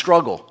issue. We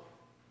struggle.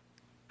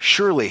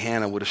 Surely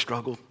Hannah would have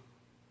struggled.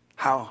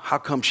 How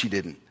come she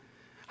didn't?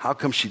 How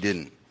come she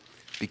didn't?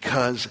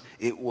 Because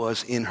it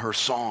was in her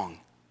song.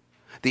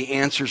 The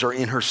answers are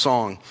in her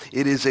song.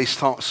 It is a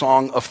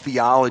song of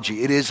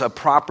theology. It is a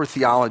proper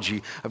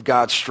theology of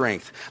God's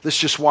strength. Let's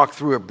just walk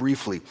through it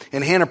briefly.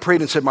 And Hannah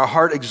prayed and said, my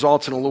heart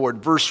exalts in the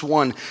Lord. Verse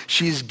 1,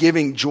 she's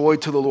giving joy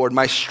to the Lord.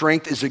 My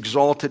strength is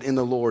exalted in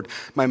the Lord.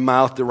 My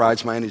mouth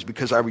derides my enemies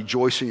because I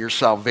rejoice in your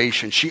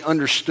salvation. She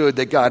understood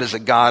that God is a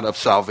God of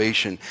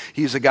salvation.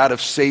 He is a God of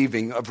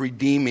saving, of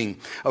redeeming,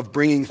 of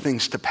bringing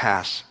things to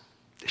pass.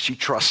 She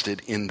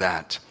trusted in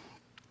that.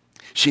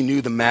 She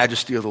knew the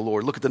majesty of the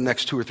Lord. Look at the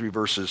next 2 or 3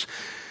 verses.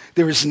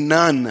 There is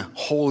none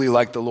holy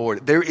like the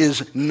Lord. There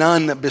is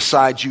none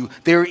beside you.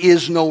 There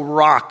is no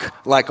rock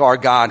like our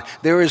God.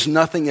 There is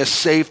nothing as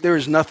safe. There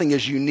is nothing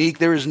as unique.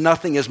 There is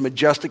nothing as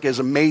majestic, as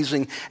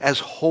amazing, as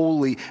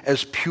holy,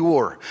 as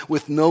pure,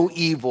 with no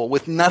evil,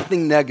 with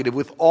nothing negative,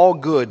 with all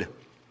good.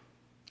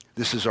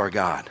 This is our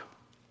God.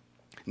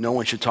 No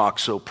one should talk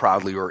so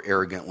proudly or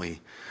arrogantly.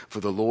 For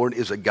the Lord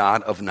is a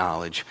God of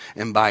knowledge,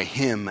 and by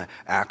him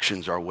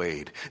actions are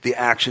weighed. The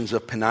actions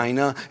of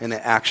Peninnah and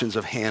the actions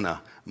of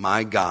Hannah.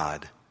 My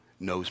God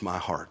knows my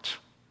heart,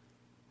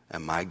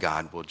 and my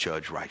God will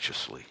judge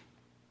righteously.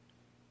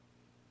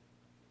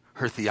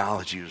 Her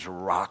theology was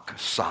rock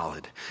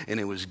solid, and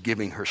it was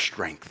giving her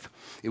strength.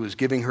 It was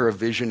giving her a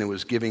vision. It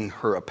was giving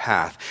her a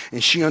path.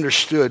 And she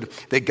understood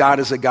that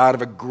God is a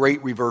God of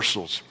great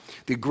reversals.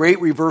 The great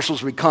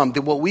reversals would come.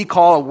 What we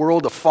call a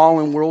world, a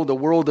fallen world, a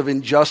world of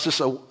injustice,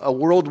 a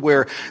world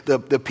where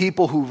the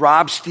people who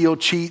rob, steal,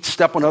 cheat,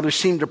 step on others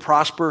seem to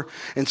prosper,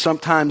 and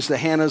sometimes the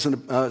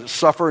Hannahs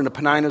suffer and the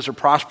Peninnahs are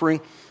prospering.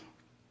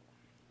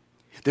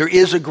 There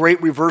is a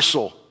great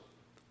reversal.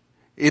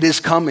 It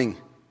is coming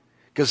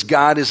because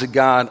God is a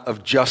God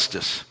of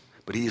justice,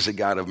 but he is a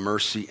God of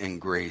mercy and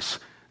grace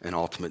and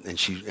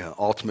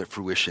ultimate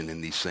fruition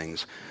in these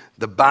things.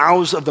 The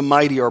bows of the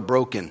mighty are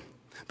broken.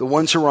 The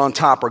ones who are on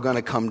top are going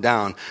to come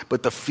down,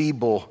 but the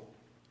feeble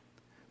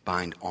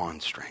bind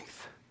on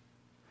strength.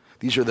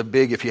 These are the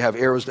big, if you have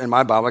arrows, in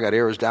my Bible, I got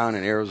arrows down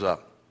and arrows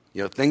up.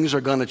 Things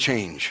are going to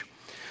change.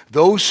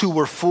 Those who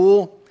were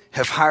full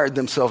have hired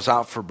themselves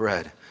out for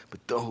bread,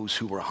 but those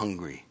who were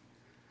hungry,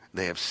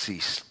 they have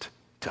ceased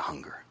to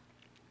hunger.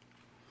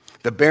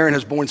 The barren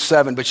has borne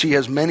 7, but she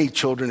has many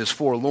children, is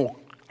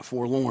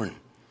forlorn.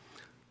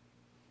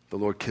 The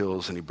Lord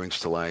kills and he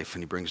brings to life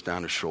and he brings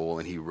down to Sheol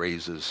and he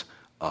raises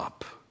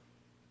up.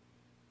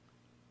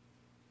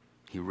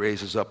 He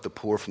raises up the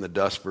poor from the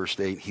dust, verse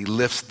 8. He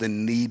lifts the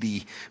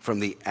needy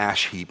from the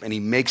ash heap, and he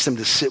makes them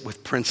to sit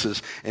with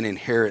princes and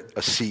inherit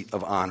a seat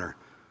of honor.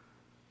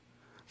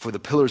 For the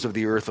pillars of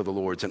the earth are the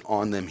Lord's, and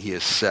on them he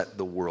has set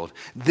the world.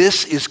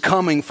 This is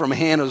coming from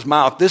Hannah's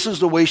mouth. This is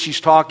the way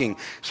she's talking.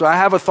 So I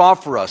have a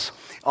thought for us.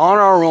 On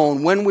our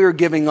own, when we're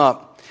giving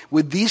up,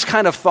 would these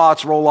kind of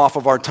thoughts roll off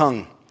of our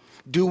tongue?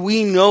 Do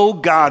we know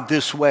God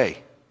this way?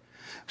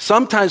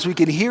 Sometimes we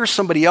can hear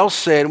somebody else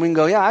say it, and we can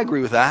go, yeah, I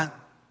agree with that.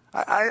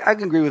 I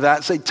can agree with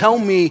that. Say, tell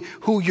me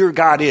who your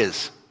God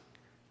is.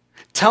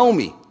 Tell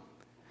me.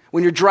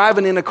 When you're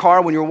driving in a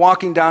car, when you're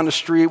walking down the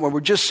street, when we're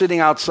just sitting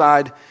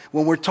outside,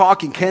 when we're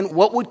talking,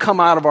 what would come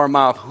out of our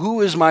mouth?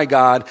 Who is my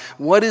God?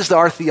 What is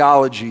our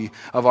theology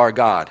of our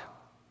God?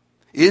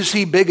 Is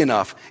he big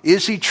enough?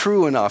 Is he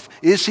true enough?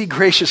 Is he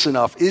gracious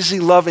enough? Is he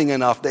loving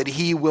enough that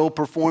he will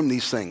perform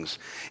these things?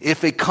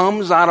 If it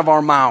comes out of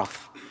our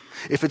mouth,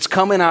 if it's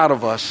coming out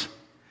of us,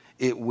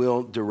 it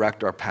will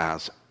direct our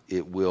paths.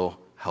 It will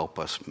help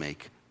us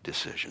make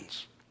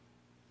decisions.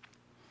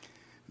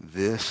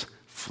 This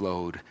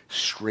flowed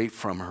straight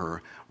from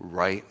her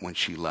right when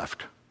she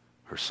left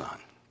her son.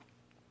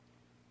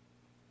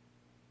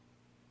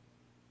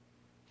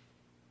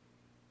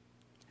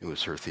 It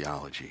was her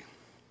theology.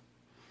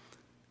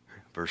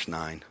 Verse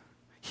 9,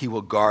 he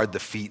will guard the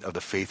feet of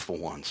the faithful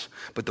ones,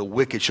 but the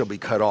wicked shall be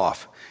cut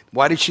off.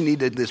 Why did she need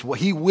this? Well,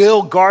 he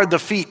will guard the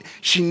feet.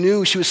 She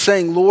knew, she was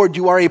saying, Lord,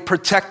 you are a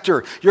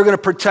protector. You're going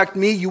to protect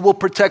me. You will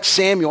protect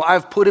Samuel.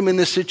 I've put him in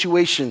this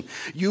situation.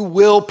 You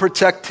will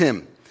protect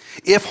him.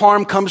 If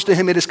harm comes to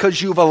him, it is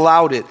because you've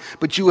allowed it,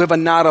 but you have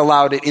not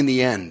allowed it in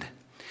the end.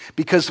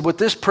 Because what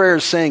this prayer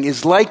is saying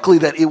is likely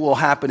that it will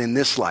happen in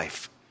this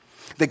life,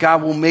 that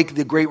God will make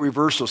the great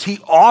reversals. He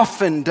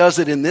often does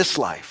it in this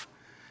life.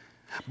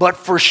 But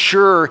for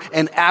sure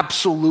and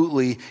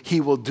absolutely, he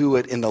will do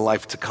it in the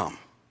life to come.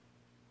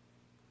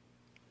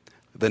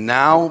 The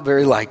now,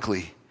 very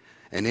likely,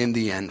 and in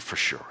the end, for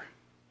sure.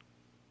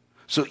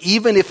 So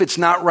even if it's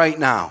not right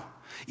now,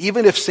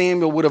 even if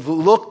Samuel would have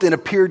looked and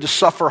appeared to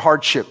suffer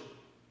hardship,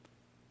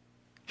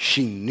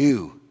 she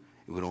knew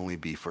it would only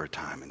be for a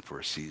time and for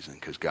a season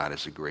because God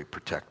is a great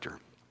protector.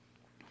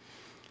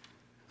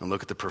 And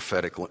look at the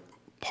prophetic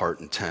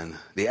part in 10.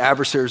 The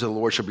adversaries of the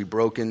Lord shall be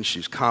broken.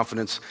 She's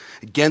confidence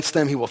against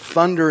them. He will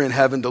thunder in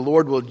heaven. The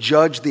Lord will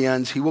judge the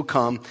ends. He will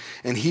come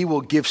and he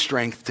will give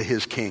strength to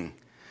his king.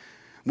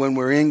 When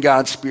we're in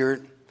God's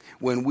Spirit,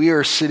 when we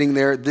are sitting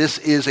there, this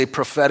is a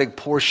prophetic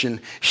portion.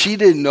 She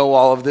didn't know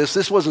all of this.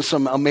 This wasn't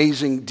some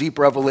amazing deep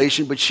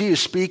revelation, but she is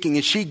speaking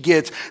and she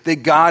gets that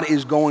God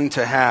is going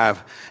to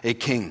have a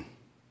king.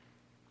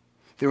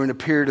 They're in a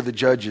period of the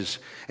judges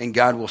and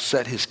God will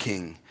set his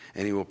king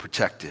and he will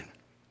protect it.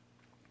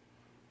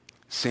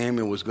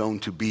 Samuel was going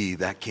to be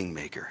that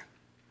kingmaker.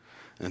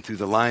 And through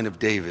the line of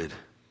David,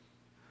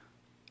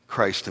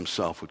 Christ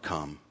himself would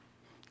come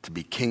to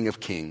be King of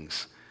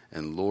kings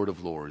and Lord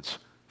of lords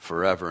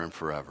forever and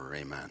forever.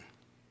 Amen.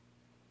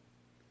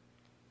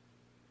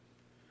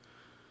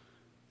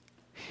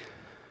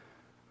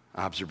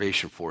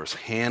 Observation for us.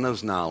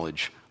 Hannah's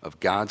knowledge of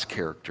God's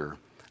character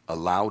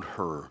allowed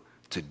her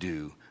to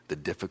do the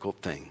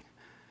difficult thing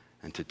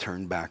and to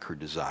turn back her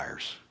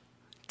desires,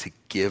 to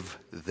give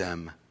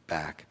them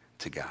back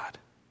to God.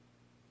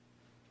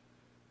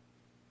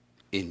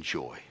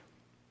 Enjoy.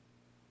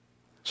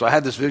 So I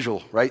had this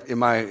visual, right, in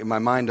my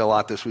mind a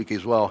lot this week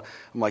as well.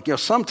 I'm like,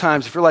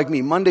 sometimes if you're like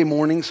me, Monday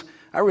mornings,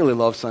 I really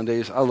love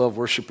Sundays. I love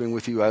worshiping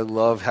with you. I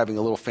love having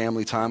a little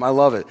family time. I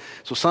love it.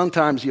 So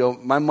sometimes,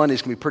 my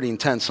Mondays can be pretty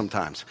intense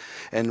sometimes.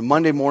 And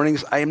Monday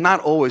mornings, I am not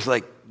always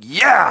like,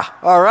 yeah,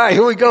 all right,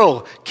 here we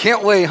go.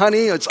 Can't wait,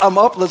 honey. I'm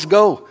up, let's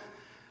go.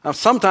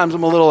 Sometimes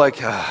I'm a little like,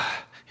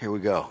 here we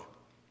go.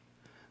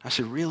 I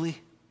said, really?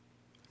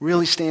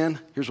 Really, Stan?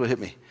 Here's what hit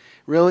me.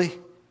 Really?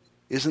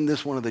 Isn't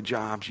this one of the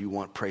jobs you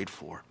want prayed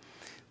for?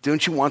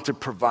 Don't you want to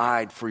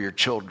provide for your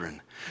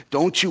children?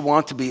 Don't you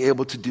want to be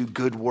able to do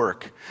good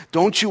work?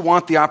 Don't you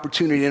want the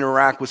opportunity to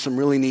interact with some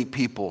really neat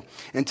people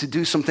and to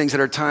do some things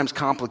that are at times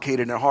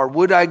complicated and hard?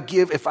 Would I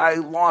give, if I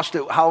lost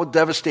it, how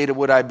devastated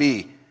would I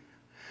be?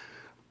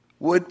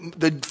 Would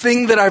the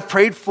thing that I've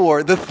prayed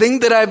for, the thing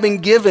that I've been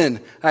given,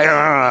 I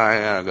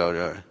gotta go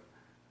to it.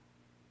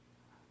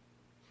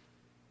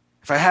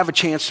 If I have a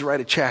chance to write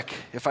a check,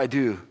 if I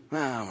do,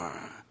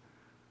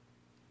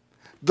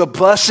 the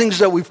blessings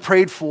that we've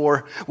prayed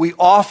for, we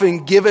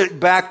often give it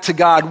back to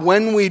God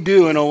when we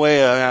do in a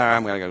way,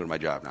 I'm going to go to my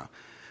job now.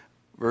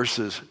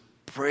 Versus,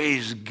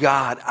 praise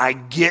God, I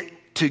get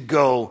to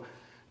go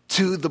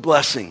to the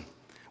blessing.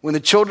 When the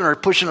children are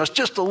pushing us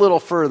just a little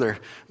further,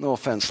 no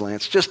offense,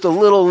 Lance, just a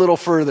little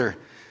further,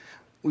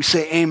 we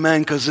say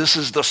amen because this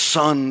is the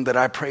son that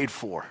I prayed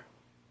for.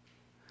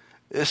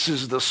 This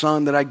is the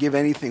son that I give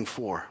anything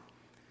for.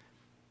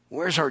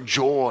 Where's our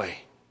joy?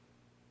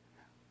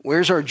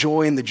 Where's our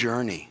joy in the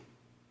journey?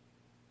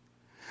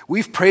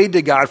 We've prayed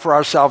to God for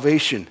our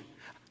salvation.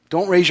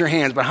 Don't raise your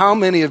hands, but how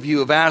many of you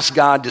have asked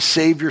God to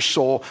save your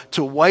soul,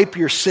 to wipe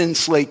your sin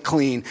slate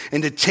clean,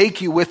 and to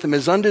take you with him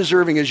as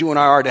undeserving as you and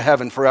I are to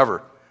heaven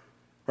forever?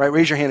 Right?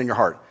 Raise your hand in your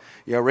heart.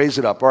 Yeah, raise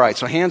it up. All right,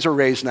 so hands are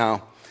raised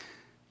now.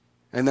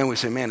 And then we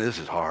say, man, this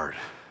is hard.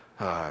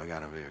 I got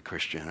to be a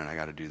Christian, and I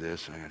got to do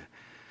this.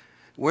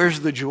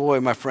 Where's the joy,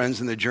 my friends,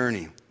 in the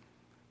journey?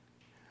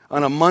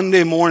 On a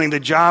Monday morning,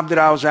 the job that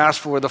I was asked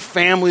for, the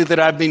family that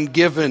I've been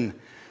given,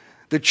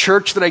 the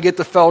church that I get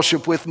to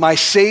fellowship with, my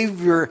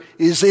Savior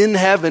is in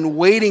heaven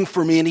waiting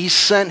for me, and he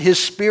sent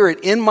his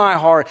Spirit in my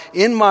heart,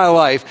 in my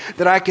life,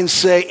 that I can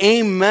say,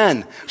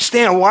 amen.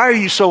 Stan, why are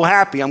you so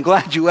happy? I'm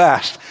glad you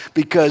asked,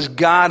 because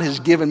God has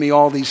given me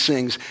all these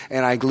things,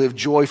 and I live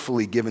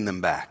joyfully giving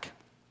them back.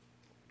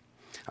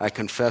 I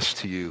confess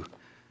to you,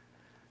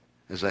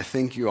 as I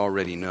think you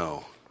already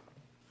know,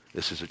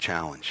 this is a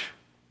challenge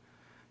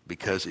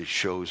because it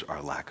shows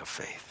our lack of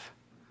faith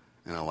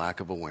and a lack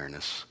of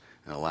awareness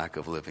and a lack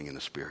of living in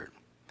the Spirit.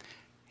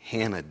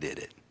 Hannah did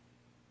it.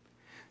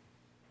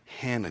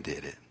 Hannah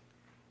did it.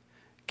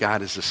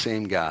 God is the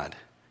same God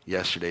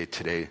yesterday,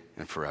 today,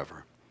 and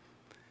forever.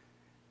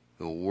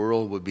 The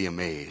world would be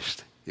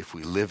amazed if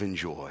we live in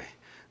joy,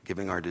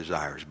 giving our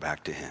desires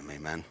back to him.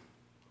 Amen?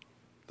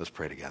 Let's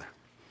pray together.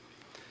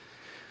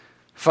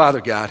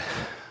 Father God,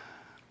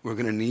 we're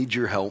going to need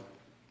your help.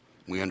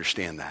 We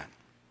understand that.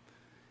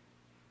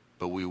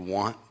 But we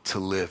want to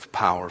live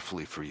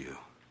powerfully for you.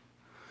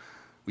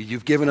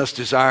 You've given us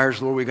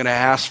desires, Lord. We're going to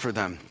ask for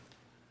them.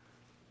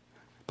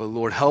 But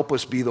Lord, help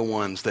us be the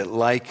ones that,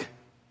 like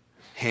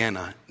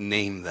Hannah,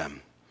 name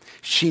them.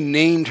 She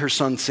named her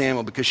son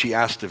Samuel because she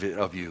asked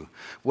of you.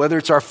 Whether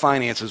it's our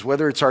finances,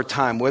 whether it's our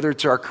time, whether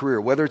it's our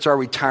career, whether it's our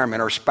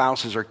retirement, our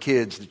spouses, our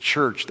kids, the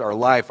church, our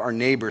life, our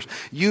neighbors.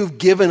 You've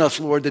given us,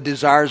 Lord, the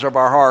desires of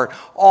our heart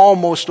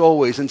almost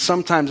always. And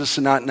sometimes it's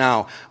not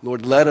now.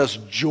 Lord, let us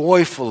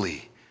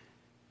joyfully,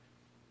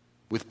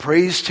 with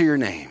praise to your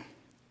name,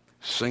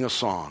 sing a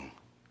song.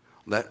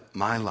 Let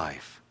my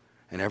life,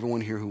 and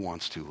everyone here who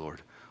wants to,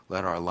 Lord,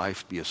 let our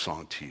life be a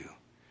song to you.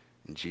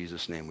 In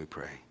Jesus' name we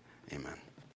pray. Amen.